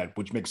dad,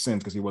 which makes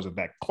sense because he wasn't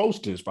that close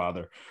to his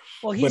father.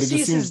 Well, he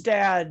sees his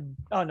dad.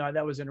 Oh no,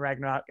 that was in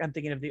Ragnarok. I'm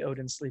thinking of the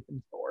Odin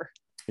sleeping Thor.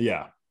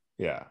 Yeah.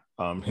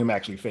 Him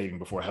actually fading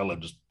before Hela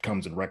just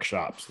comes and wrecks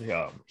shops.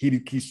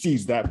 He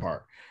sees that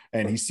part.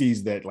 And he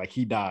sees that like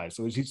he dies.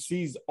 So he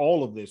sees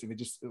all of this, and it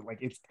just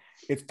like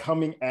it's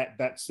coming at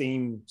that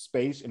same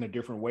space in a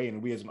different way.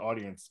 And we as an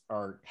audience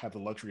have the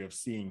luxury of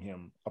seeing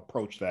him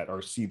approach that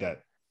or see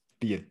that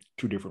via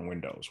two different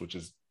windows, which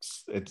is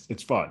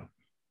it's fun.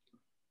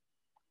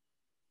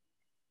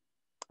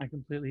 I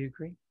completely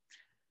agree.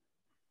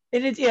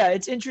 And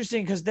it's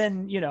interesting because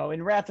then,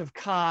 in Wrath of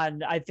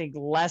Khan, I think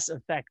less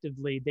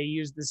effectively, they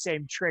use the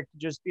same trick to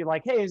just be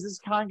like, hey, is this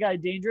Khan guy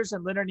dangerous?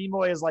 And Leonard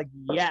Nimoy is like,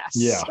 yes.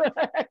 Yeah,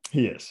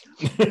 he is.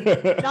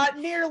 Not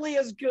nearly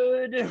as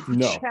good or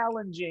No.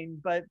 challenging,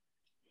 but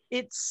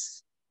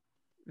it's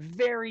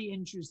very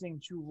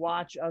interesting to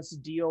watch us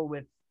deal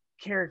with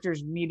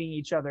characters meeting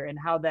each other and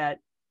how that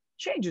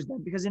changes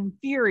them. Because in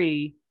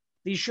theory,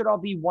 these should all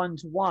be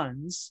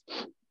one-to-ones,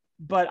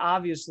 but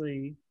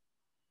obviously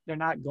they're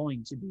not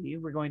going to be.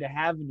 We're going to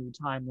have new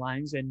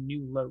timelines and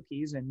new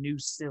Lokis and new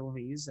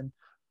Sylvies, and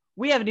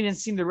we haven't even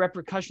seen the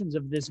repercussions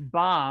of this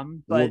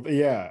bomb. But well,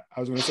 yeah, I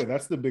was going to say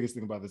that's the biggest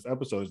thing about this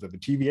episode is that the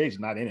TVA is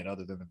not in it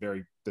other than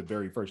the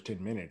very first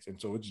 10 minutes, and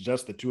so it's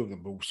just the two of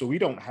them. So we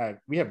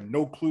have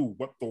no clue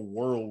what the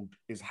world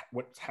is,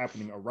 what's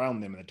happening around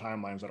them, and the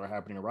timelines that are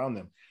happening around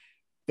them.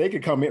 They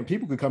could come in,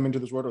 people could come into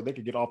this world, or they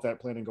could get off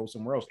that plane and go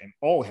somewhere else, and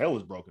all hell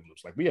is broken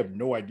loose. Like we have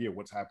no idea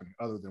what's happening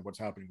other than what's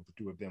happening with the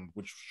two of them,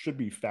 which should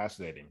be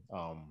fascinating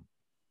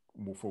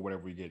for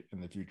whatever we get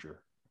in the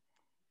future.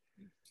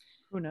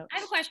 Who knows? I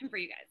have a question for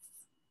you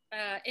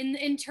guys.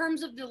 In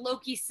terms of the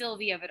Loki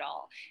Sylvie of it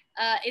all,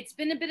 it's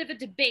been a bit of a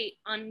debate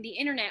on the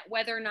internet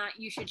whether or not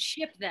you should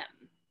ship them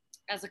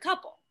as a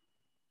couple.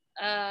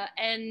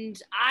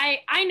 And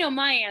I know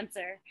my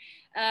answer,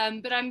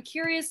 but I'm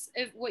curious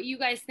what you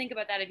guys think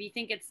about that. If you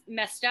think it's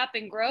messed up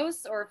and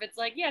gross, or if it's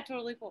like, yeah,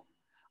 totally cool.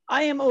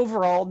 I am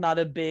overall not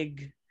a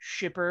big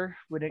shipper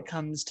when it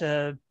comes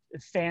to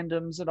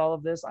fandoms and all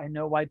of this. I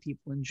know why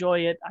people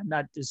enjoy it. I'm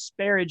not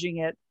disparaging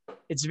it.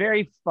 It's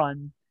very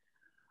fun.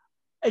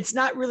 It's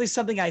not really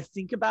something I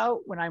think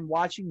about when I'm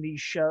watching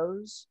these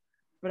shows,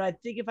 but I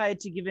think if I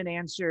had to give an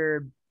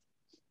answer,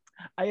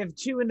 I have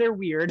two and they're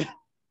weird.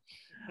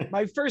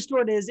 My first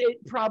one is you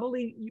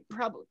probably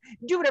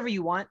do whatever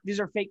you want. These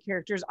are fake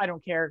characters. I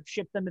don't care.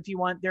 Ship them if you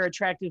want. They're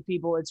attractive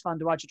people. It's fun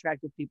to watch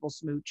attractive people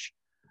smooch.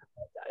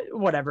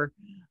 Whatever.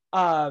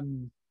 We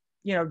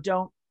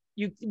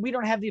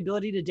don't have the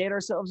ability to date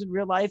ourselves in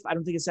real life. I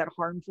don't think it's that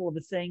harmful of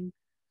a thing.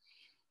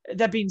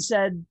 That being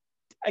said,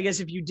 I guess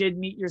if you did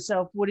meet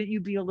yourself, wouldn't you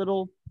be a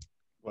little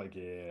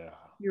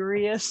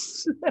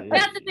curious?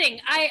 That's the thing.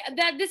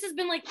 This has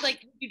been like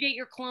you date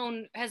your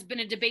clone has been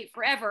a debate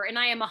forever, and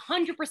I am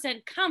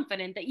 100%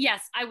 confident that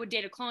yes, I would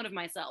date a clone of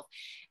myself.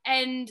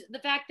 And the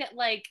fact that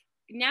like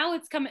now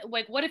it's coming,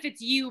 like what if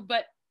it's you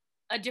but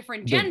a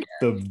different gender,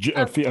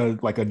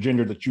 like a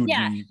gender that you would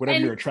be, whatever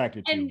you're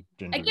attracted to. And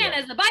gender, again,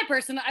 as a bi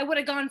person, I would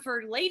have gone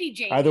for Lady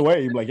Jamie. Either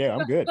way, you'd be like, yeah,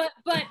 I'm good.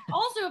 But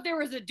also, if there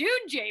was a dude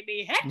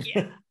Jamie, heck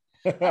yeah.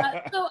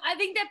 So I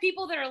think that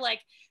people that are like,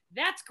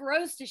 that's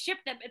gross to ship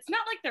them. It's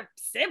not like they're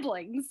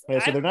siblings.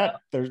 Yeah, so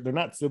they're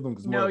not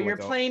siblings. No, you're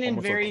playing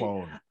in very.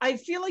 I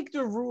feel like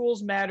the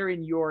rules matter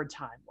in your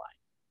timeline,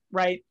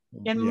 right?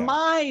 In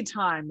my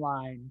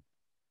timeline,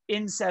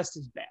 incest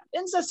is bad.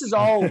 Incest is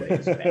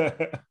always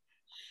bad.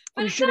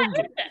 But we shouldn't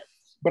do that.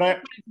 But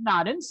it's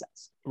not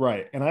incest.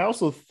 Right. And I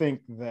also think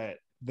that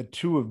the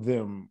two of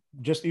them,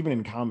 just even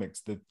in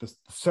comics, the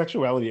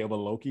sexuality of a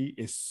Loki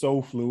is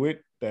so fluid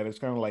that it's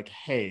kind of like,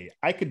 hey,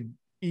 I could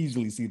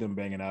easily see them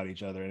banging out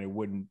each other and it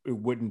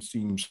wouldn't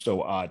seem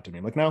so odd to me.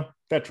 Like, no,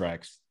 that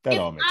tracks. That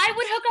all makes sense. I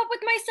would hook up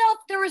with myself,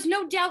 there is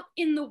no doubt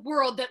in the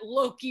world that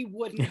Loki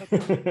wouldn't hook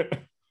up.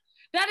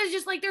 That is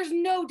just like, there's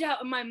no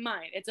doubt in my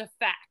mind. It's a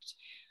fact.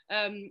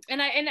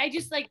 And I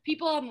just like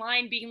people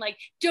online being like,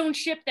 don't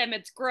ship them,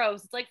 it's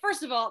gross. It's like,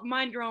 first of all,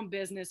 mind your own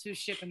business who's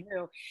shipping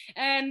who.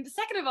 And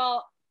second of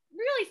all,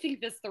 really think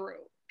this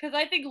through. Because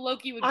I think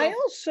Loki would go. I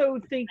also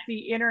think the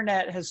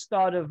internet has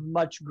thought of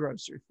much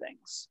grosser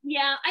things.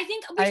 Yeah, I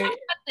think we talked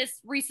about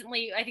this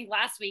recently, I think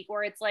last week,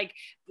 where it's like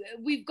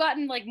we've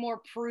gotten like more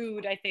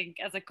prude, I think,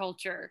 as a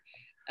culture.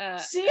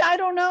 See, I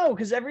don't know,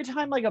 because every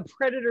time like a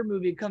Predator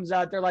movie comes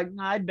out, they're like,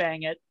 nah, I'd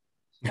bang it.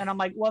 And I'm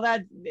like, well,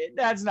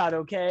 that's not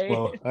okay.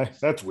 Well,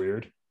 that's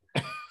weird.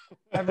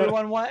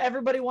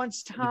 Everybody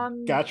wants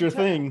Tom. Got your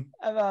thing.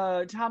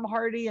 Tom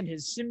Hardy and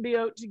his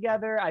symbiote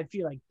together. I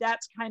feel like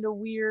that's kind of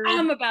weird.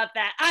 I'm about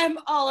that. I'm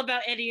all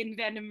about Eddie and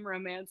Venom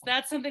romance.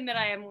 That's something that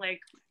I am like.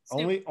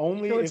 Only.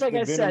 So it's like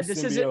I said,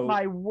 this isn't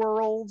my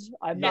world.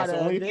 I'm not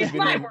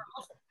my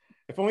world.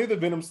 If only the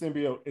Venom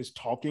symbiote is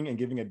talking and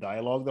giving a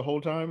dialogue the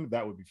whole time,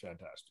 that would be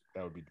fantastic.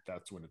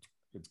 That's when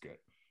it's good.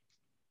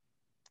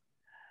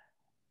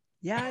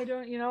 Yeah,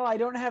 I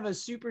don't have a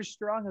super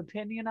strong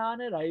opinion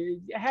on it.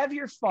 Have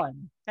your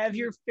fun. Have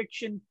your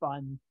fiction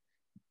fun.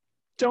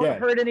 Don't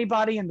hurt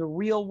anybody in the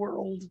real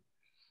world.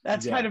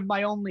 That's kind of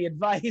my only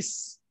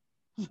advice.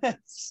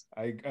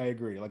 I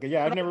agree. Like,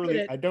 I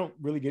don't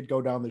really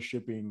go down the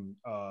shipping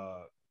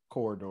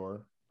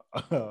corridor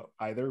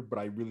either,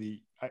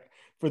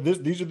 but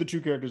these are the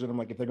two characters that I'm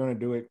like, if they're going to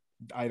do it,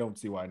 I don't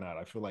see why not.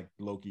 I feel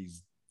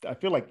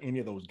like any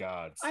of those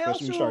gods,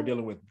 especially when you start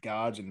dealing with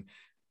gods and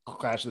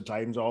Clash of the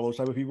Titans, all those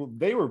type of people,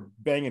 they were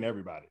banging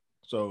everybody.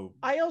 So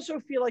I also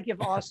feel like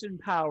if Austin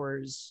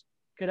Powers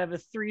could have a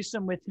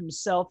threesome with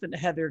himself and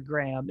Heather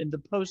Graham in the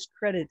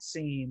post-credit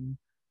scene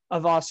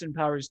of Austin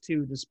Powers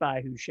 2, The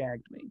Spy Who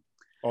Shagged Me.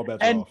 All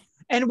bets off.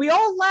 And we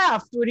all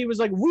laughed when he was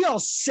like, "We all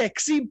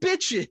sexy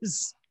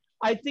bitches."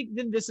 I think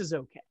then this is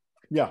okay.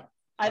 Yeah.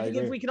 I think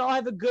if we can all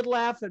have a good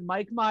laugh at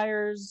Mike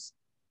Myers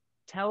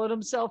telling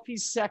himself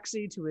he's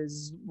sexy to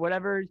his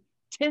whatever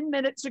 10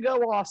 minutes ago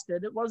Austin.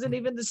 It wasn't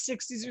even the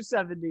 60s or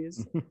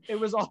 70s. It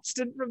was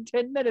Austin from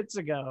 10 minutes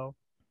ago.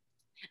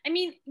 I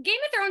mean, Game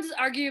of Thrones is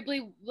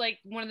arguably like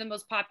one of the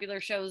most popular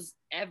shows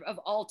of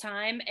all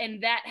time,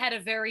 and that had a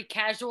very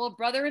casual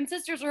brother and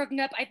sisters were hooking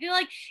up. I feel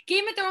like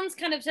Game of Thrones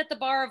kind of set the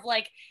bar of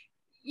like,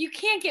 you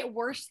can't get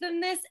worse than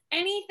this.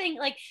 Anything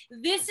like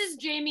this is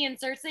Jaime and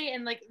Cersei,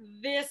 and like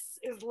this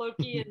is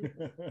Loki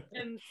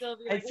and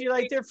Sylvia. I feel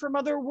like they're from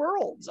other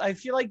worlds. I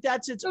feel like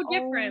that's its so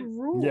different. own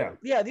rule.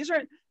 Yeah. These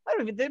aren't. I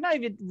don't even. They're not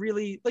even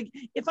really like.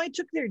 If I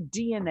took their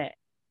DNA,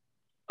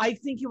 I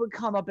think it would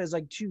come up as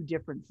like two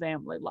different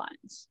family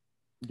lines.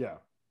 Yeah.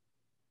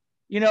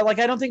 You know, like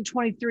I don't think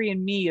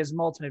 23andMe is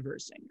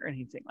multiversing or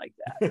anything like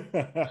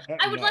that.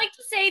 I would like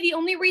to say the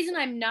only reason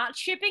I'm not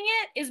shipping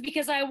it is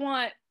because I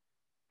want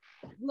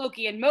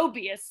Loki and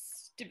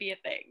Mobius to be a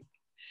thing.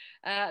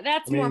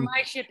 That's more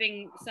my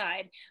shipping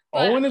side.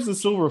 But, Owen is the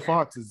Silver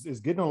Fox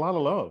is getting a lot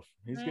of love.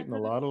 He's getting a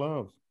lot of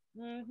love.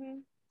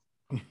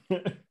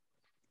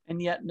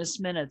 And yet Miss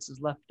Minutes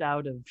is left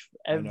out of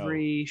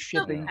every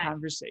shipping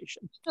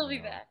conversation. Still be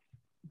back.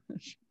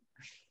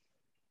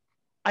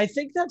 I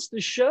think that's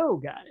the show,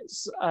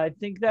 guys. I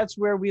think that's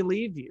where we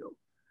leave you.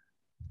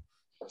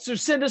 So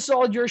send us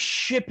all your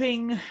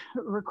shipping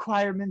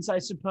requirements, I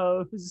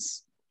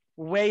suppose.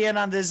 Weigh in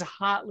on this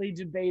hotly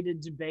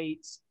debated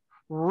debate,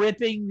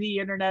 ripping the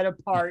internet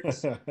apart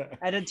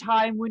at a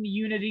time when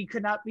unity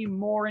could not be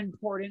more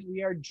important.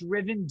 We are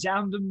driven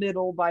down the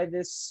middle by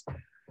this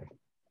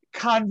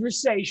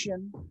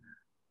conversation.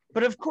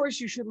 But of course,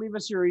 you should leave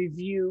us a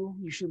review.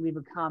 You should leave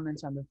a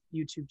comment on the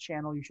YouTube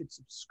channel. You should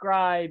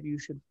subscribe. You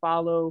should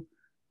follow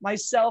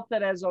myself,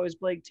 that as always,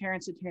 Blake,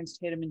 Terrence at Terrence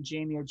Tatum, and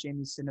Jamie at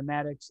Jamie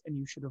Cinematics. And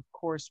you should, of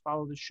course,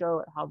 follow the show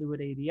at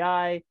Hollywood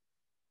ADI.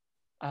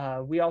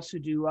 We also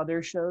do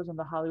other shows on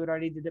the Hollywood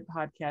Already Did It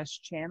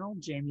podcast channel.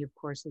 Jamie, of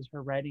course, has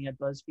her writing at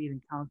BuzzFeed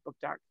and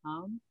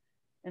comicbook.com.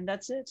 And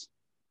that's it.